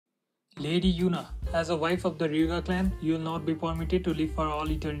Lady Yuna, as a wife of the Ryuga clan, you will not be permitted to live for all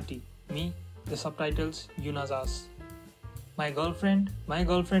eternity. Me, the subtitles, Yuna's ass. My girlfriend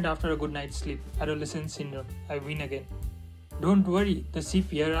after a good night's sleep. Adolescent syndrome. I win again. Don't worry, the sheep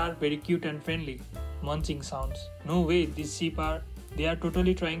here are very cute and friendly. Munching sounds. No way, these sheep are. They are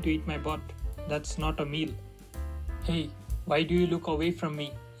totally trying to eat my butt. That's not a meal. Hey, why do you look away from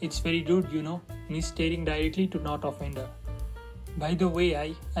me? It's very rude, you know. Me staring directly to not offend her. By the way,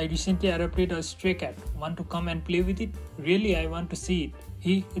 I recently adopted a stray cat. Want to come and play with it? Really, I want to see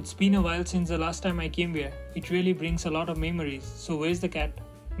it. It's been a while since the last time I came here. It really brings a lot of memories. So where's the cat?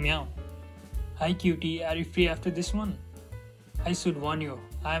 Meow. Hi cutie, are you free after this one? I should warn you,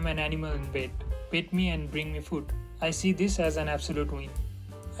 I am an animal in bed. Pet me and bring me food. I see this as an absolute win.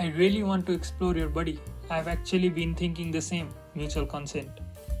 I really want to explore your body. I've actually been thinking the same. Mutual consent.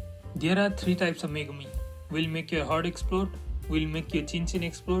 There are 3 types of Megumi. Will make your heart explode, will make your chin chin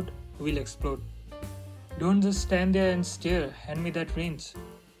explode, will explode. Don't just stand there and stare, hand me that wrench.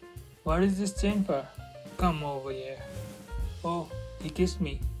 What is this chain for? Come over here. Oh, he kissed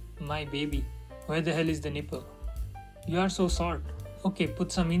me. My baby. Where the hell is the nipple? You are so short. Okay,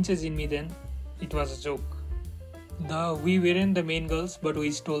 put some inches in me then. It was a joke. We weren't the main girls, but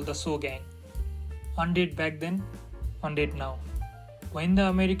we stole the show gang. On date back then, on date now. When the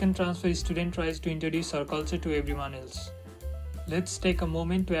American transfer student tries to introduce our culture to everyone else. Let's take a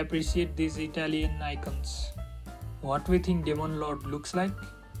moment to appreciate these Italian icons. What we think Demon Lord looks like,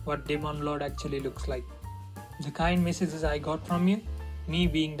 what Demon Lord actually looks like. The kind messages I got from you, me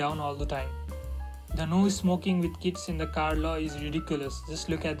being down all the time. The no smoking with kids in the car law is ridiculous, just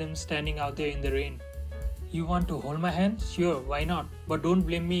look at them standing out there in the rain. You want to hold my hand? Sure, why not? But don't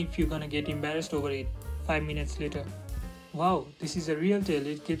blame me if you're gonna get embarrassed over it. 5 minutes later. Wow, this is a real tail,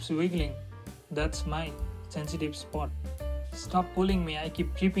 it keeps wiggling. That's my sensitive spot. Stop pulling me, I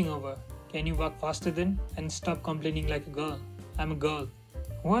keep tripping over. Can you walk faster then? And stop complaining like a girl. I'm a girl.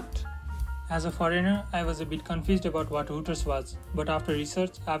 What? As a foreigner, I was a bit confused about what Hooters was, but after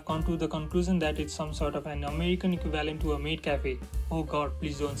research, I've come to the conclusion that it's some sort of an American equivalent to a maid cafe. Oh god,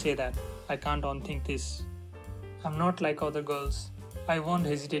 please don't say that. I can't unthink this. I'm not like other girls. I won't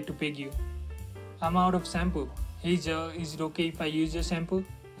hesitate to peg you. I'm out of shampoo. Hey Joe, is it okay if I use your shampoo?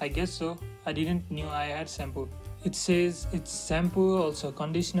 I guess so. I didn't knew I had shampoo. It says it's shampoo, also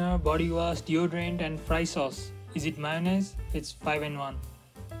conditioner, body wash, deodorant and fry sauce. Is it mayonnaise? It's 5 in 1.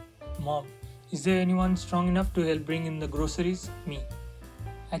 Mom, is there anyone strong enough to help bring in the groceries? Me.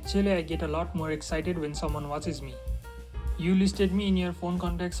 Actually, I get a lot more excited when someone watches me. You listed me in your phone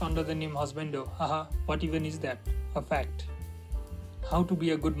contacts under the name husbando. Haha, what even is that? A fact. How to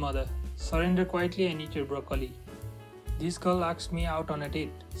be a good mother. Surrender quietly and eat your broccoli. This girl asked me out on a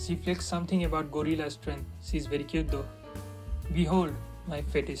date. She flexed something about gorilla strength. She's very cute though. Behold, my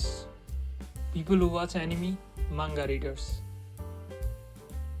fetish. People who watch anime, manga readers.